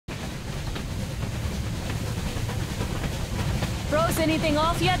anything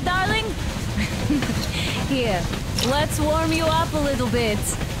off yet, darling? Here, let's warm you up a little bit.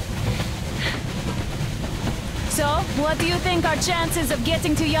 So, what do you think our chances of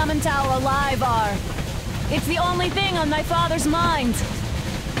getting to Yamantau alive are? It's the only thing on my father's mind.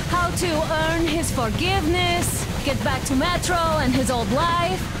 How to earn his forgiveness, get back to Metro and his old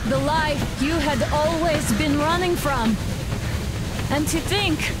life, the life you had always been running from. And to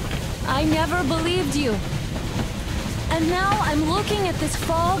think, I never believed you. And now I'm looking at this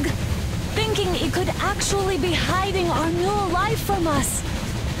fog, thinking it could actually be hiding our new life from us.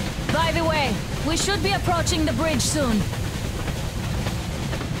 By the way, we should be approaching the bridge soon.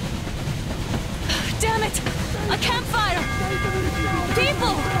 Damn it! A campfire!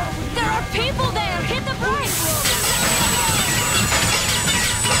 People! There are people there! Hit the brakes!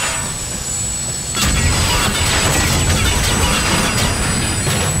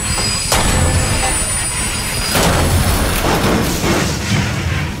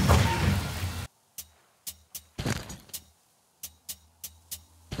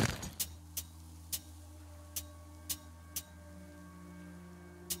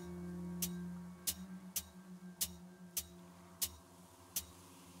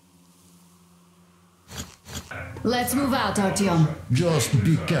 Let's move out, Artyom. Just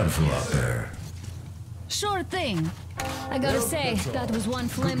be careful out there. Sure thing. I gotta say, that was one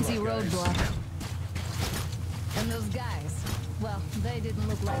flimsy roadblock. And those guys, well, they didn't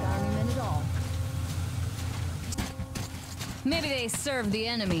look like army men at all. Maybe they served the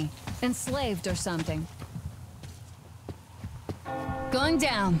enemy, enslaved or something. Going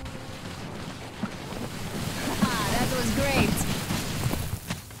down. Haha, that was great.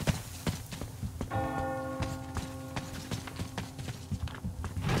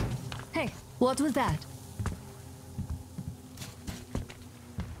 What was that?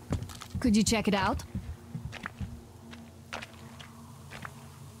 Could you check it out?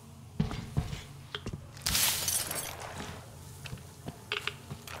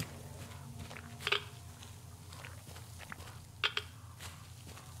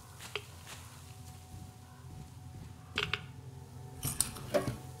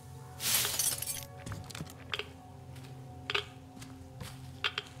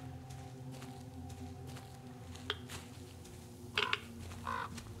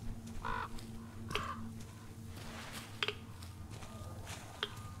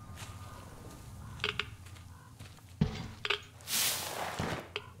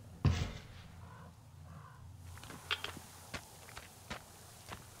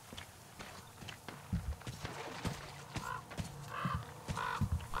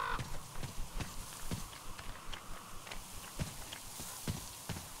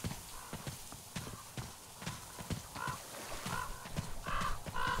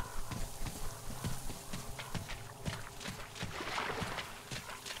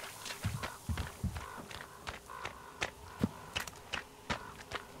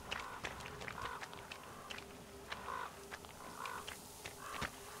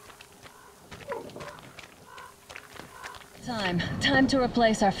 Time to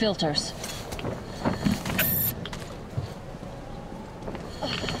replace our filters. Oh,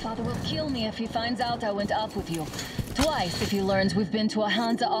 Father will kill me if he finds out I went up with you. Twice if he learns we've been to a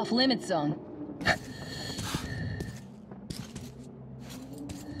Hansa off-limits zone.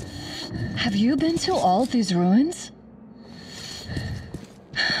 Have you been to all these ruins?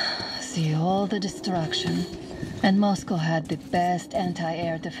 See all the destruction. And Moscow had the best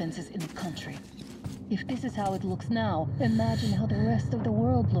anti-air defenses in the country. If this is how it looks now, imagine how the rest of the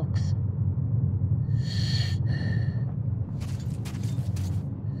world looks.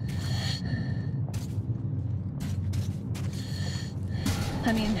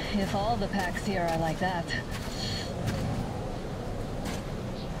 I mean, if all the packs here are like that.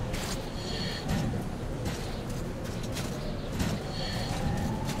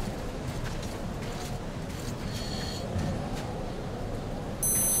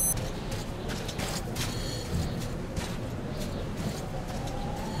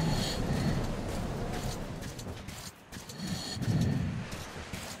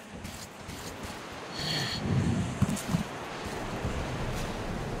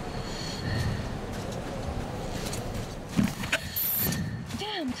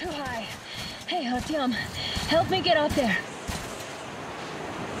 Too high. Hey, Artyom, help me get up there.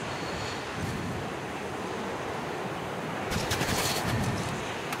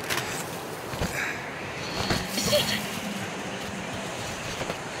 Shit!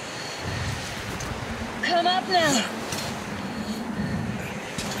 Come up now.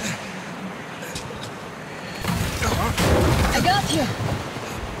 I got you.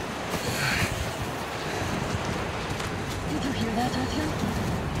 Did you hear that, Artyom?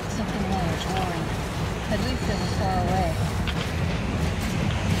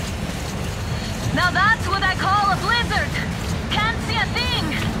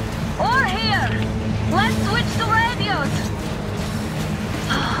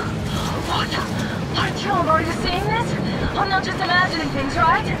 seeing this? I'm not just imagining things,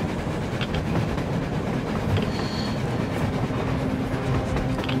 right?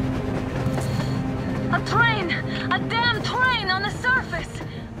 A train! A damn train on the surface!